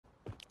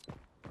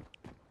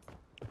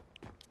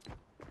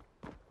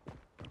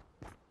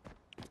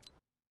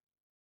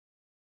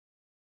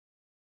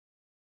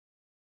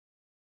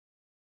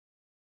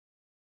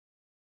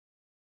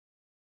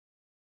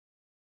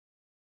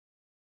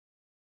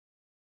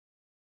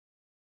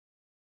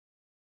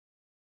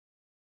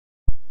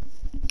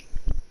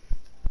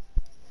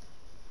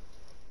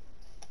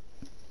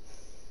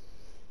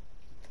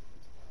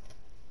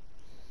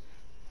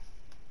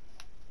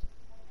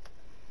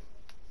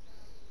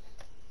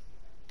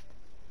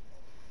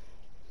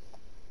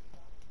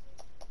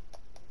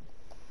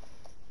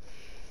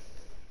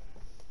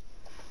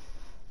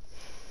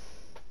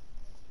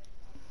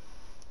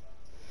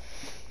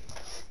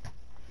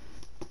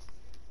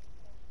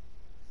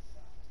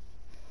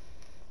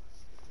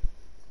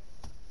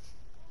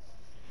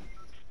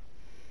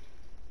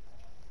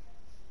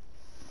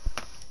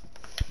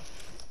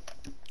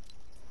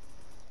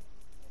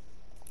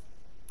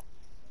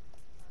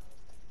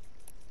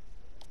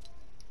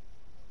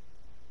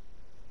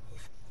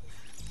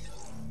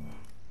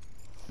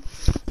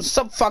What's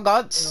up,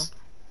 faggots?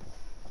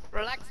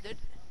 Relax, dude.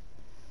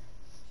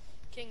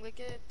 King, look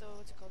at the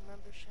what's it called,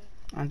 membership.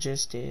 I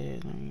just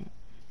did.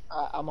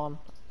 I'm on.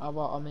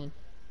 I'm in.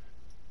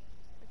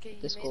 Okay,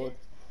 you Discord. made it.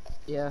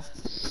 Yeah,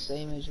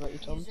 same as what you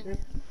told me to. Username.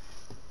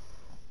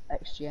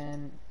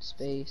 XGN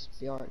space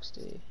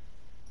BRXD.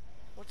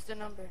 What's the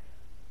number?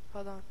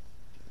 Hold on.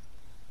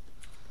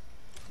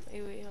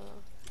 Wait, hold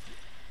on.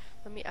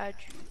 Let me add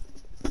you.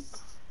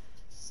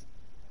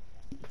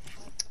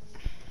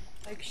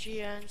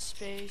 XGN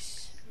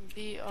space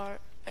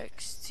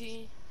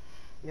BRXT.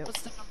 Yep.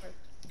 What's the number?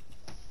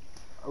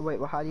 Oh, wait,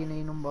 well, how do you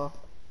need number?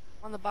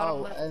 On the bottom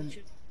Oh, left.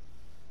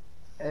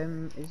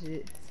 is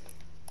it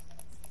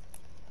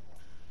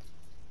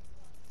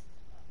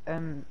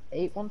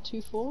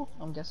 8124?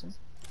 I'm guessing.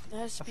 It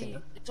has to be.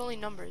 It's only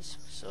numbers,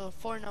 so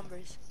 4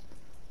 numbers.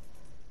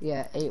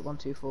 Yeah,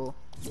 8124.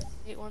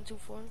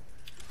 8124.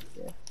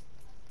 Yeah.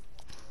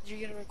 Did you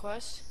get a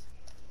request?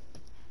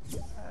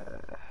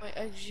 Wait,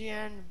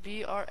 XGN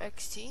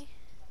BRXT.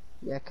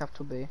 Yeah,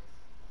 capital B.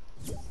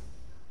 There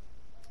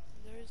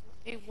is no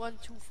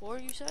 8124.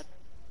 You said.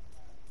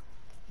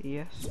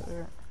 Yes,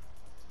 sir.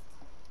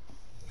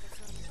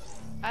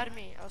 Add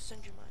me. I'll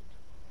send you mine.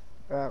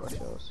 Alright, what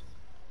shows?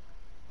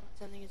 I'm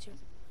sending it to you.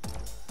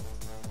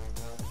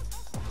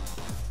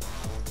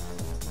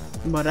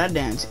 But that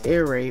dance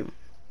ear rape.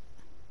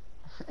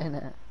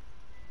 Innit?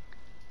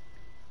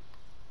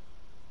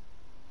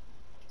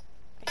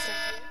 I sent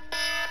it.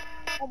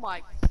 Oh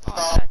my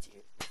god, that's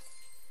you.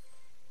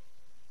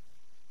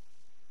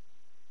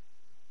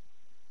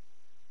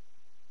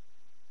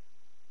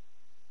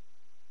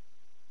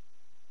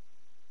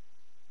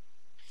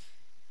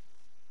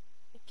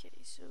 Okay,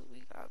 so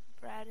we got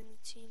Brad in the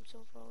team so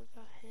far. We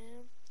got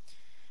him.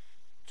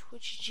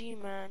 Twitch G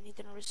man, he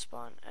didn't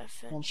respond.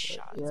 FN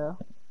shot. Yeah.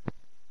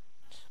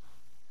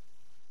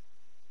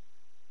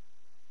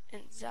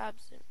 And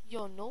Zabs.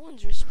 Yo, no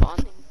one's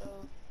responding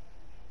though.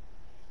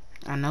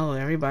 I know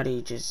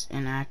everybody just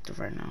inactive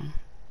right now.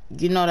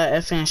 You know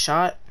that FN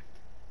shot?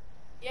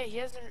 Yeah, he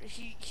hasn't.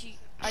 He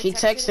He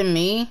texted him.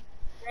 me,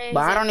 Hey, but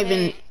I he's don't like, even.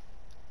 hey.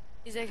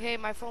 He's like, hey,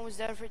 my phone was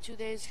dead for 2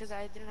 days because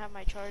I didn't have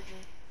my charger.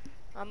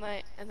 I'm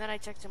like, and then I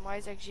text him, why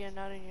is XGN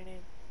not in your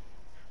name?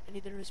 And he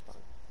didn't respond.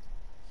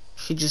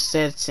 He just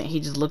said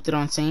he just looked it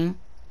on scene.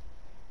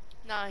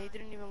 Nah, he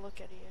didn't even look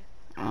at it yet.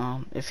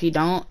 If he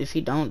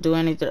don't do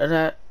anything of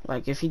that,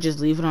 like if he just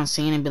leave it on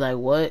scene and be like,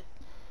 what?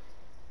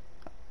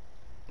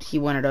 He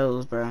one of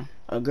those, bro.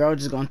 A girl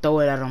just gonna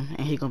throw it at him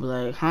and he gonna be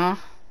like, huh?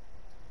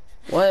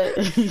 What?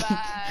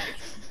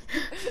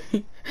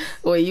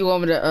 Wait, you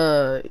want me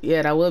to,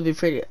 yeah, that would be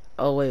pretty.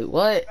 Oh, wait,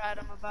 what? Brad,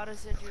 I'm about to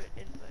send you an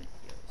invite.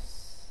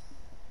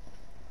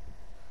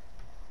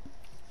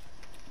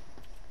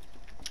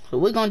 What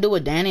we gonna do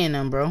with Danny and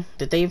them, bro?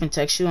 Did they even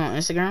text you on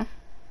Instagram?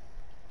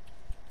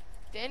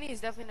 Danny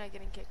is definitely not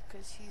getting kicked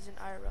because he's an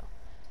IRL.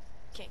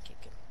 Can't kick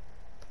him.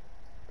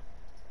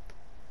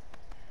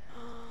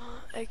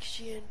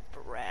 XG and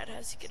Brad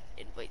has to get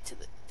an invite to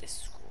the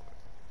Discord.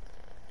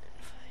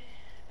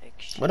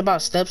 What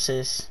about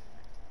Stepsis?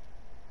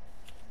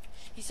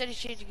 He said he's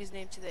changing his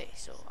name today,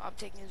 so I'm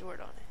taking his word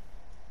on it.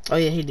 Oh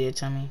yeah, he did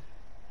tell me.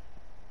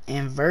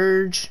 And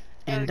Verge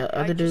and the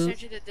other dude. I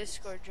just sent you the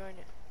Discord. Join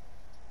it.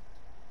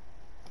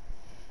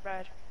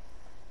 Brad.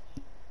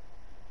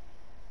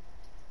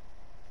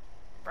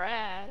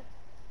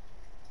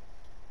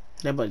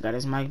 That boy got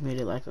his mic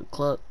muted like a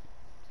cluck.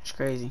 It's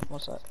crazy.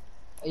 What's that?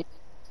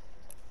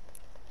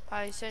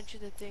 I sent you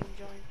the thing.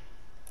 Join.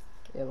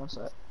 Yeah, one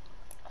sec.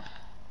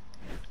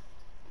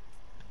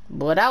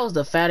 Boy, that was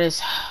the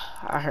fattest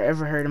I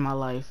ever heard in my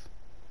life.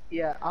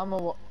 Yeah,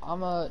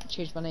 I'ma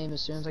change my name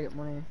as soon as I get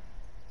money.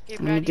 Okay,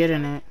 When you get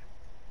in it.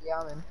 Yeah,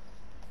 I'm in.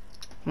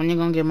 When you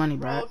gonna get money,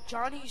 bro? Bro,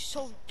 Johnny's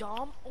so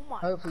dumb. Oh my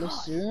Hopefully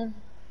god. soon.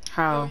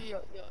 How?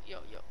 Yo.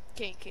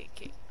 King.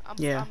 I'm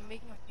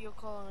making a video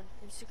call on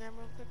Instagram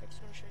real quick. I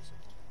just want to show you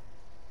something.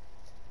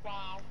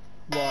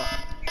 What?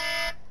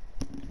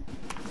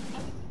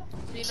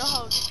 So you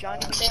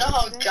know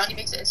how Johnny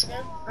makes an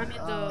Instagram? I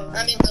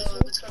mean the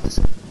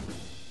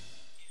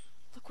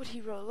Look what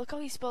he wrote. Look how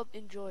he spelled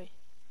enjoy.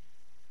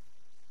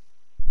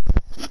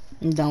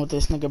 I'm done with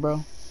this nigga,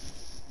 bro.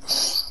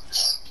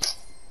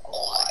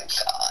 Oh my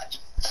god.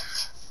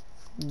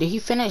 Did he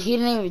finish?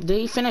 Did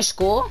he finish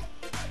school?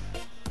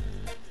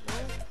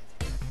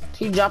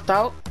 He dropped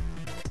out.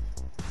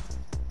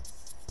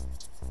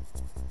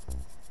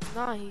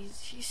 Nah, he's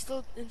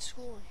still in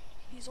school.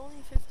 He's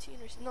only 15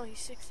 or no, he's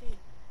 16.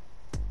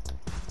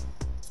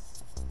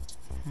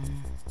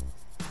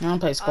 You don't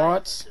play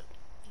squads?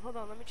 Hold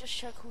on, let me just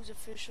check who's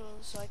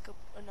official so I could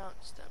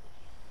announce them.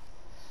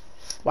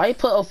 Why you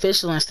put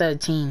official instead of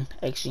team,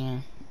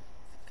 XGN?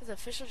 Because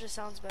official just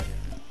sounds better.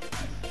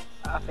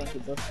 I think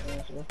it does.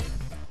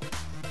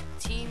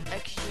 Team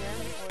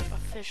XGN or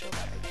official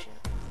XGN?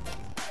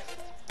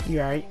 You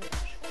right?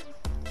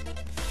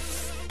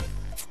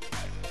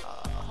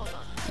 Hold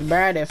on.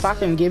 Brad, if I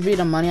can give you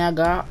the money I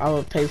got, I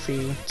would pay for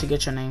you to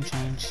get your name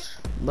changed.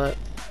 But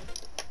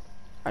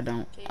I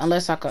don't.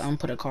 Unless I could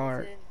input a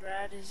card. Brad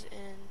Brad is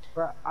in.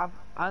 But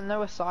I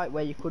know a site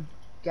where you could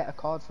get a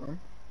card from.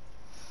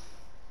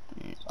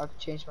 So I could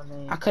change my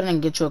name. I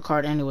couldn't get you a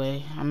card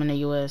anyway. I'm in the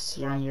US.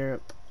 You're in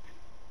Europe.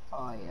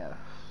 Oh yeah.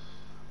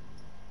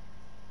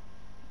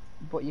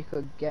 But you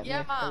could get me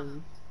a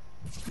code.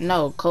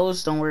 No,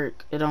 codes don't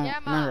work. It don't. Yeah,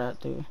 None of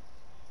that do.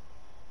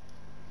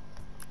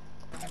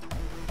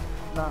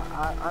 No,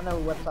 I know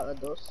a website that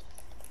does.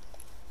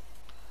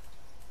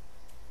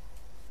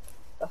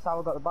 That's how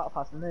I got the battle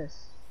pass in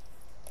this.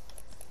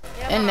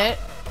 Yeah, In Ma. it.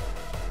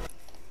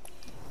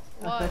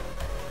 What?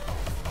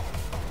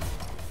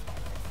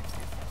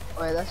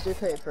 Wait, let's do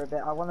it for a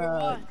bit. I wanna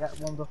what? get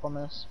warmed up on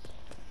this.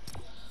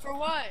 For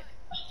what?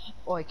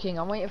 Oi, King,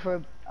 I'm waiting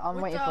for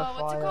What's it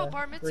fire. called,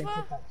 bar Green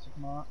mitzvah? pickaxe of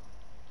Mark.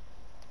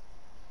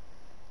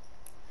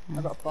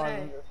 I got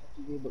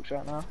 550 V-bucks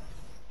right now.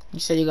 You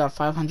said you got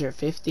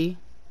 550.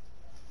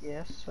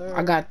 Yes, sir.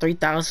 I got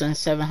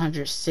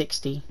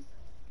 3,760.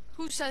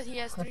 Who says he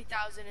has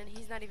 3,000 and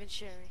he's not even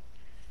sharing?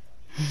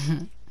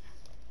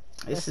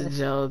 It's a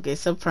joke.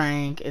 It's a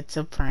prank. It's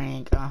a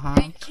prank.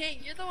 Hey, King,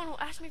 you're the one who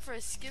asked me for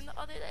a skin the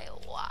other day.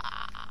 Wow.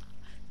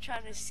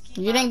 Trying to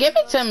ski. You didn't give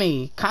it to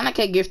me.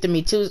 Kanake gifted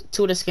me two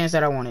of the skins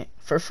that I wanted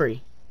for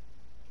free.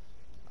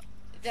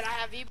 Did I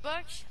have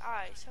V-Bucks?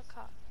 Alright, so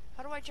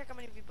how do I check how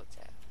many V-Bucks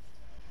I have?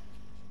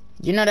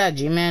 You know that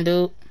G-Man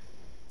dude?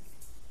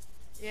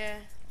 Yeah.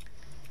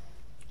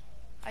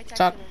 I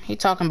texted him. He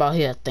talking about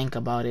he'll think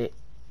about it.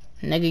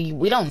 Nigga,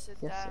 we don't.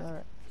 Yes,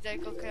 sir. He's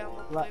like, okay, I'm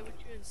gonna play with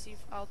you and see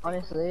if I'll think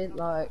Honestly,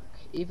 like,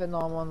 even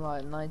though I'm on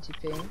like 90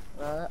 ping,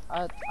 right?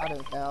 I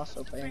don't care. I'll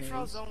still play free for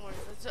all anyways. zone wars.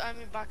 I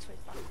mean, backspace.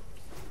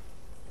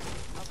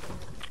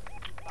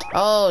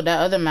 Oh,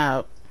 that other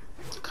map.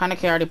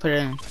 Kanake already put it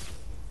in.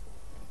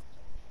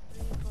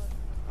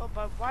 Oh,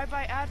 but why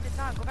by admin?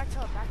 Nah, go back to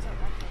it. Back to it.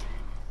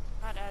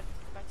 Not admin.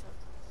 Go back to it.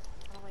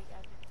 I don't like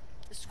admin.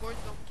 The scores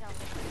don't count.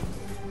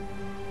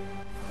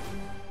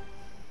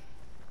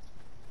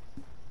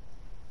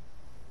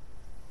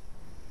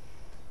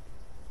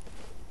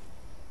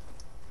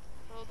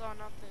 Hold on,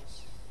 not this.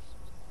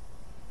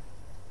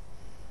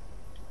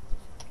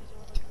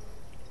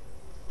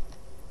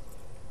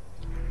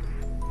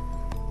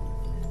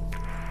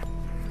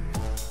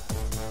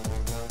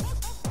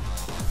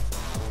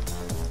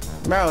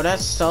 Bro,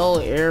 that's so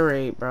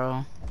irate,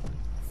 bro.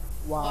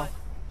 Wow. What?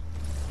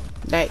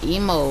 That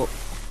emote.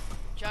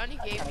 Johnny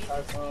gave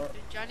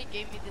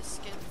me this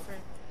skin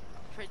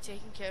for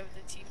taking care of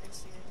the team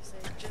this year. He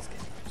said just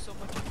because you do so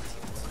much of the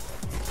team.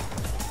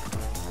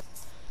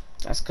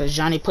 That's because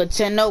Johnny puts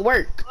in no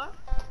work. What?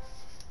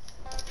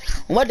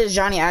 What does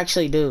Johnny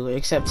actually do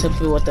except tell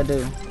people what to do?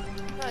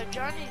 No,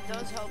 Johnny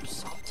does help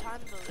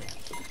sometimes, but like,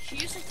 he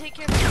used to take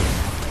care of me.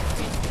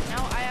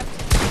 Now I have to.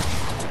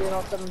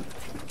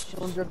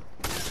 200.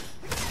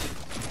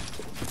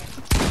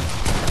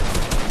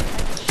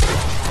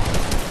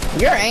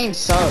 Your aim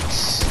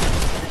sucks.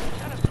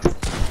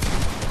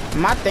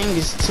 My thing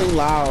is too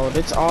loud.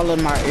 It's all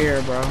in my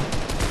ear, bro.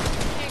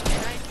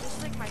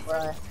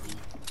 Right.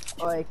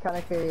 Oi,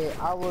 Kaneki,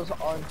 I was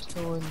on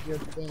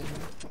 200 thing.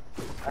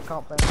 I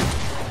can't play.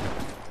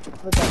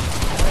 Look at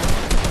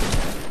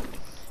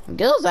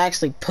Gills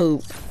actually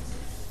poop.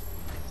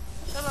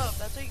 Shut up,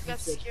 that's why you got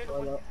scared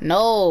of.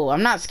 No,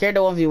 I'm not scared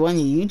to 1v1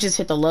 you. You just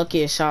hit the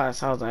luckiest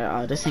shots. I was like,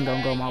 oh, this ain't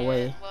gonna go my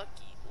way.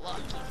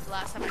 Lucky.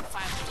 Last time I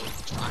 5'd.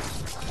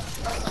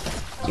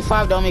 You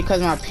 5'd on me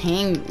because my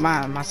ping,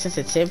 my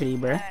sensitivity,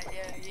 bro. Yeah.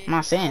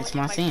 My sense.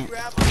 Why you doing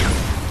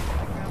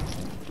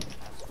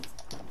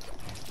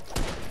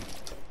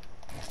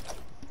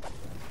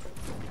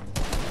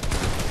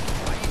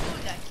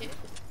that, kid?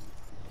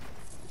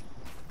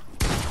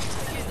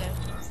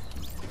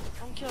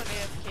 I'm killing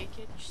AFK,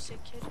 kid. You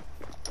sick kid.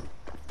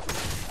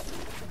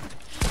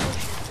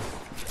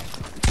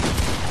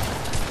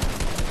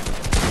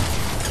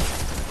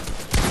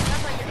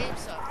 Sounds like your aim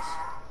sucks.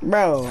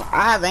 Bro,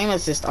 I have aim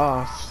assist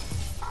off.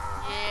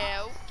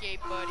 Yeah, okay,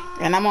 buddy.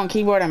 And I'm on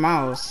keyboard and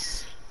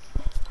mouse.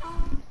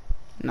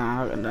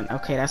 Nah,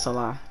 okay, that's a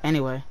lie.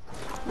 Anyway.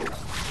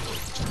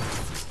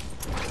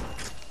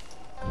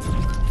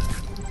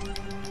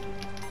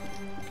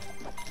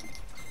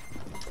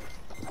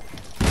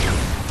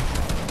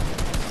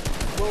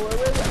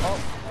 wait. Oh,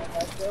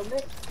 that's still me.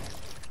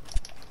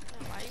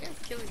 Why are you guys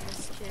killing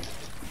this kid?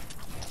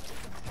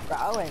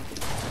 Owen.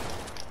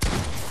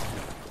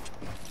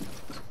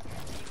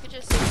 You could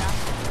just say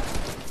bathroom.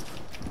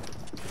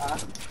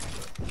 That's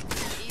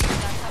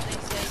how they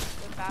say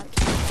the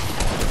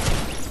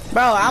bathroom.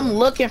 Bro, I'm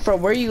looking for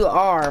where you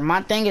are.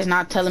 My thing is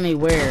not telling me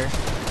where.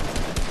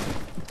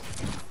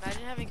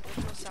 Imagine having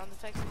visual sound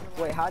effects in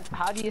your life. Wait,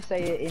 how do you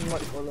say it in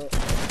what bullet?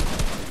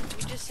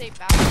 You just say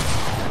bathroom.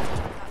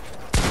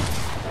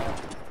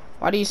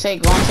 Why do you say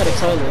going to the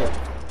toilet?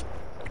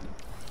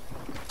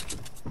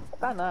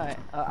 I don't know.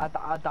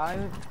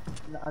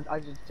 I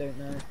just don't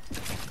know.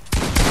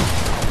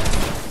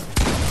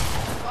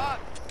 Fuck.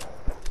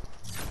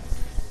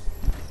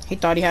 He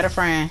thought he had a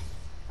friend.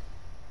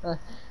 I'm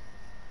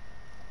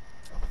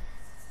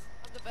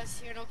the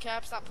best here, no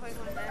cap. Stop playing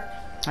with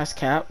that. That's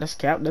cap.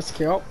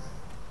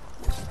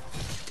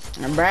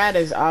 And Brad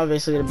is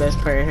obviously the best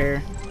player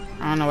here.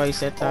 I don't know why you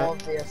said that.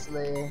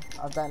 Obviously,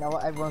 I don't know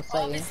what everyone's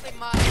saying. Obviously,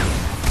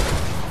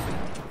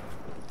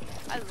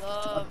 I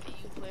love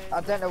EU players.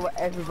 I don't know what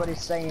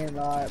everybody's saying,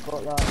 like,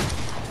 but like,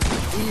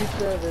 EU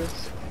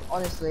servers.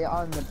 Honestly,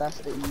 I'm the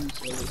best at EU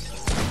servers.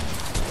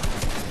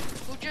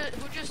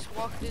 Who just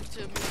walked into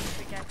me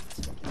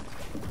pickaxe?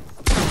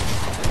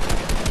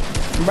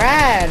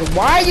 Brad,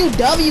 why are you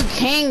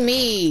WKing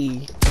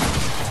me?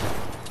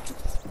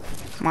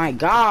 My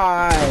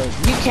God,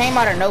 you came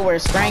out of nowhere,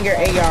 sprang your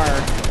AR.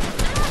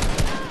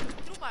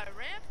 Through my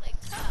ramp, like,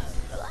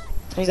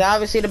 relax. He's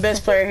obviously the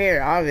best player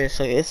here.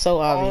 Obviously, it's so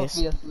obvious.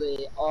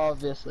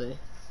 Obviously.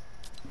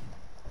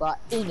 Like,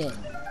 in it.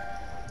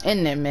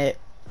 Isn't it, Mitt?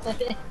 Yo,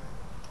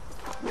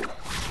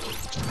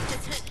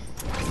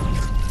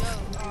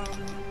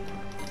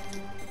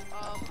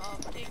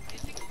 do you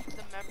think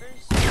the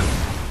members?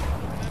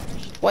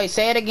 Wait,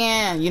 say it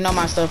again. You know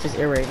my stuff is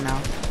irate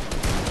now.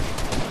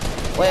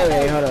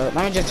 Wait, hold up.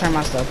 Let me just turn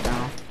my stuff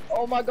down.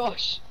 Oh my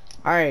gosh.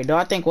 Alright, do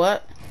I think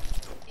what?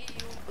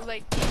 EU,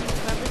 like EU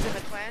members in the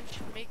clan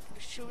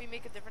should we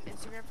make a different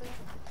Instagram for them?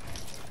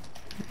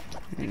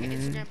 Like an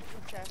Instagram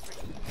group chat for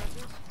EU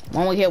members?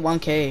 When we hit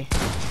 1K.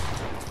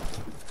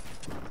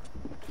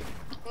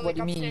 Well, What like do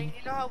you I'm mean? saying,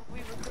 you know how we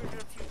recruited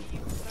a few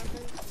EU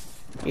members?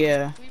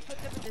 Yeah. We put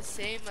them in the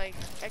same like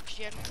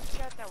XGN group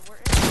chat that we're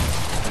in.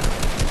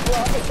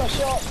 Well, it's my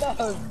shot,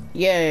 no.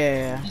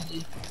 Yeah.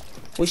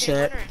 We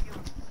should.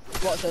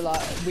 What, so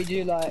like, we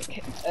do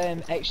like,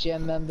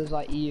 XGM members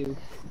like EU?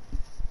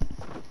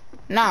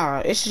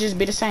 Nah, it should just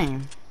be the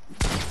same.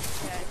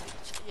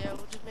 Yeah,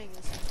 we'll just make it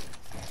the same.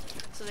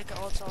 So they can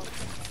all talk.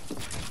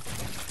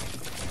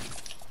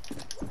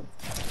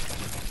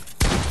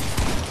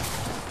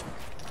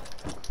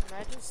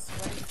 Imagine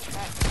sweating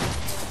back.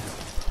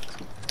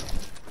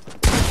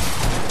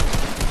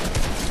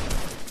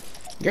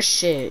 Your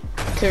shit.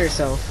 Kill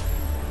yourself.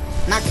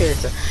 Not kill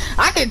yourself.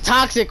 I get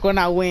toxic when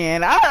I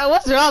win.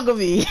 What's wrong with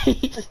me?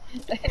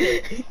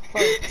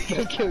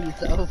 Kill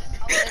yourself.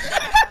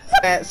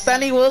 That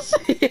Sonny Wilson.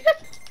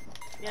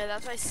 Yeah,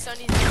 that's why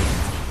Sonny's team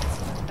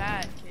is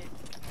bad, kid.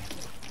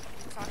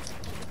 Toxic.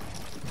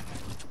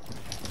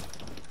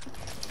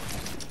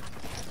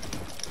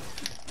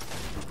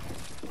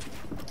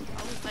 I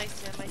was nice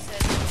to him. I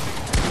said,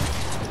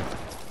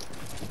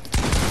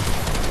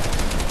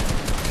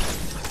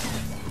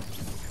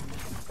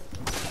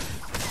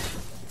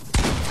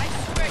 I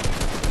swear you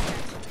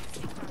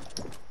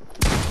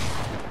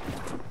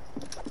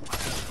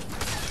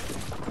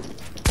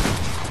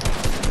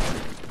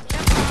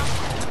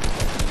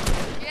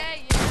yeah,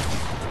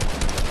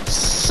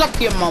 Suck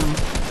your mom.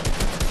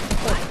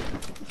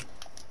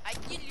 I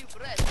kill you,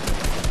 bread.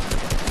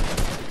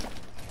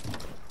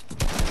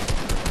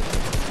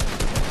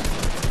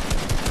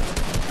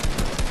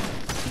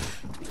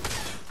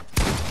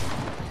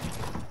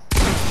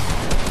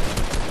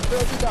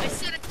 I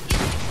said I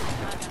kill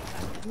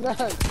you. No.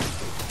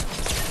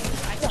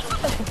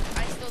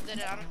 I still did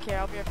it. I don't care.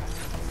 I'll be right back.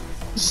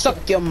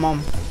 Suck your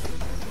mom.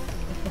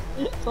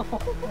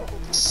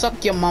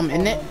 Suck your mom,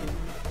 innit?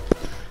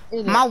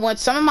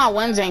 Some of my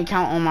wins ain't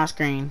count on my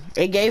screen.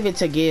 It gave it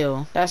to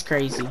Gil. That's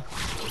crazy.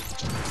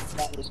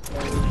 That is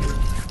crazy.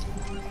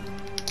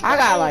 I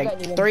got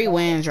like 3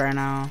 wins right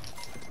now.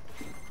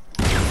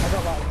 I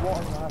got like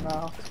 1 right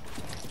now.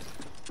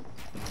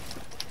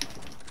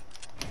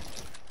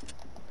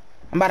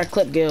 I'm about to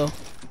clip Gil.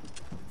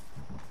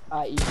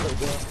 Alright, you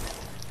clip it.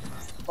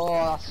 Oh,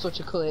 that's such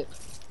a clip.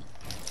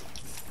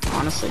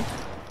 Honestly.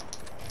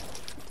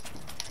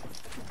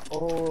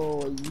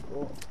 Oh, you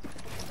thought.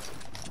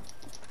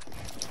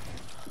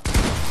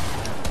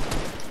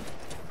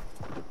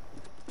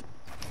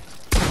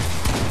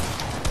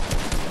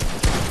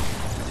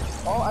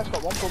 Oh, I just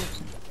got 1 pump.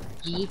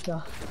 GG.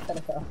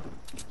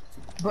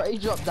 But he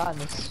dropped down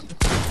this.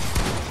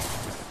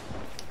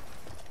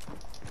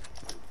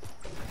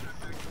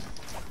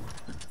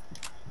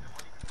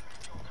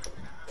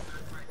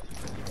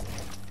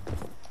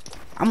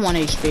 I'm 1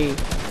 HP.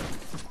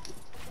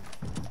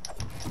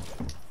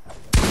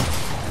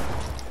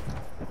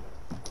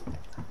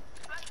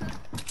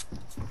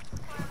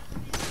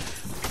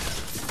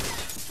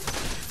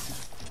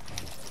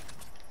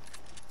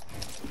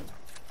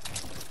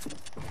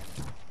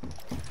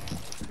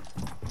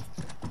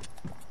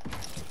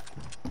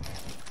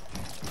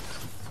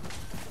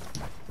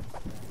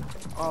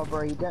 Oh,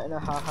 bro, you don't know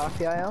how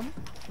happy I am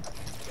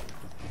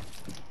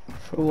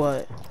For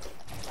what?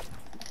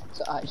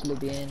 to actually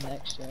be in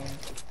next gen.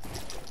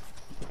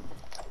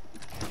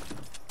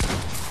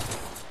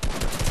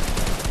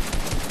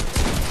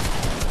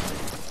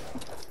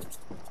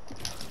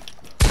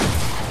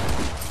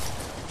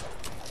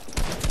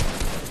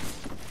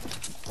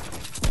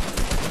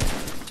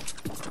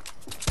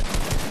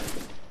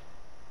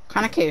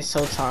 Kaneki is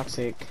so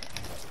toxic.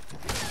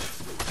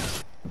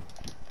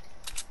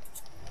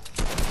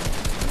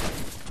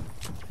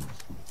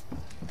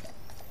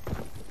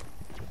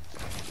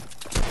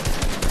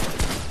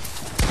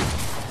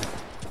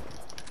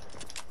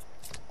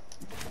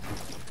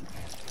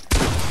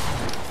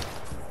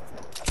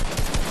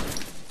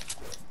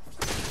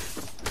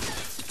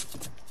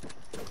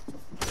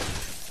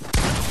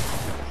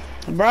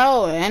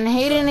 Bro, and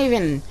he didn't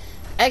even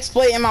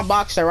exploit in my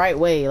box the right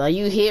way. Like,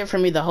 you hid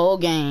from me the whole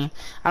game.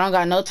 I don't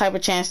got no type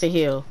of chance to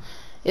heal.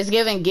 It's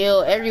giving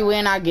Gil every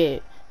win I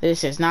get.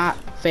 This is not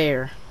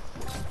fair.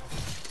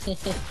 And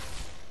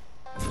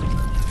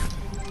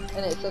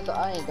it says that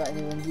I ain't got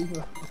any wins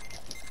either.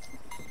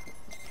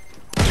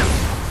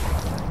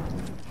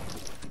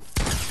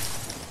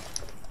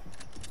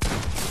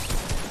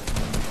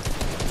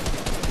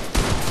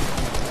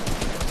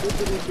 What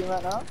are you doing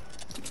right now?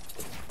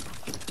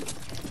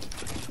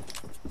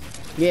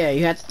 Yeah,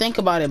 you have to think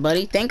about it,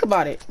 buddy. Think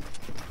about it.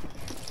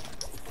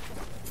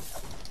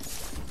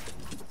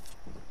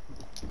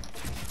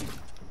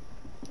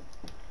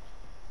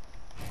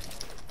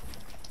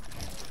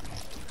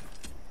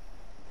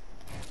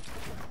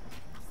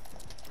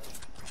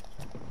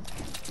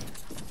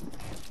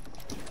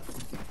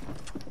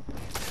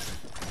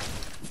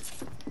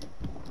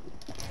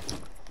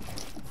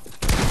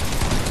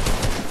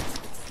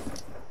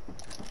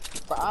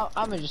 But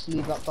I'm gonna just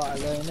leave that part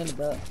alone in a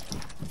bit.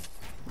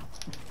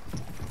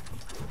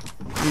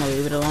 I'm gonna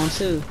leave it alone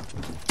too.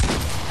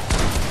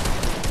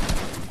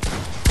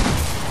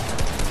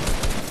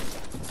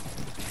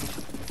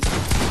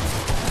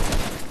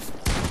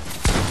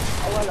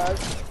 Oh hello.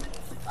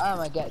 I'm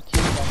gonna get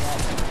teamed on that.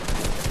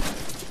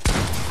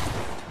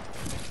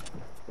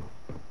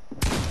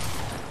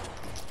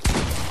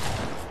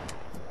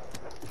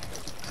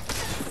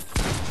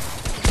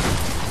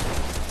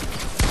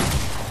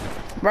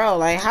 Bro,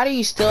 like, how do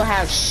you still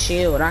have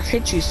shield? I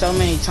hit you so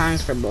many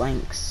times for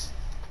blanks.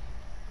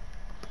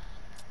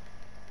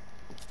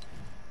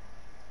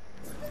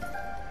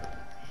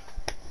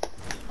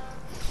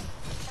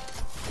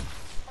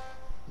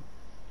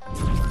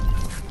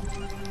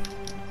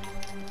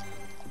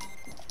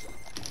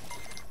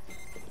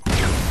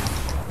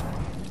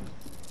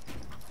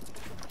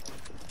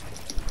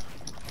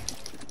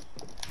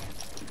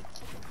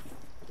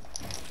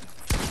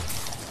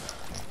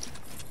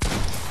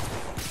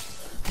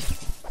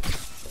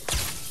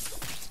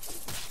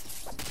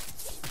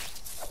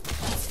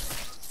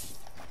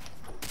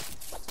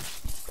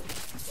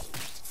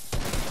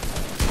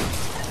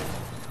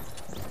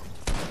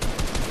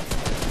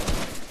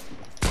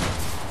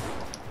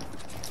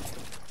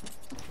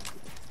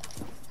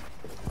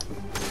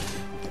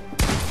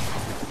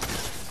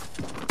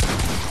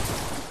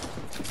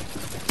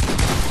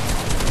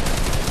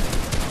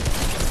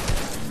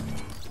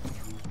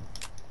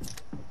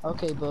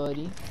 Okay,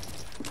 buddy.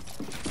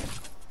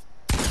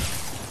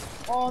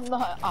 Oh no,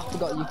 I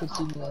forgot you could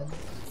see me then.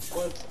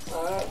 What's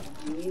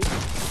up, dude?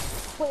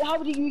 Wait, how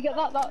did you get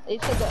that?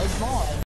 It said that it's mine.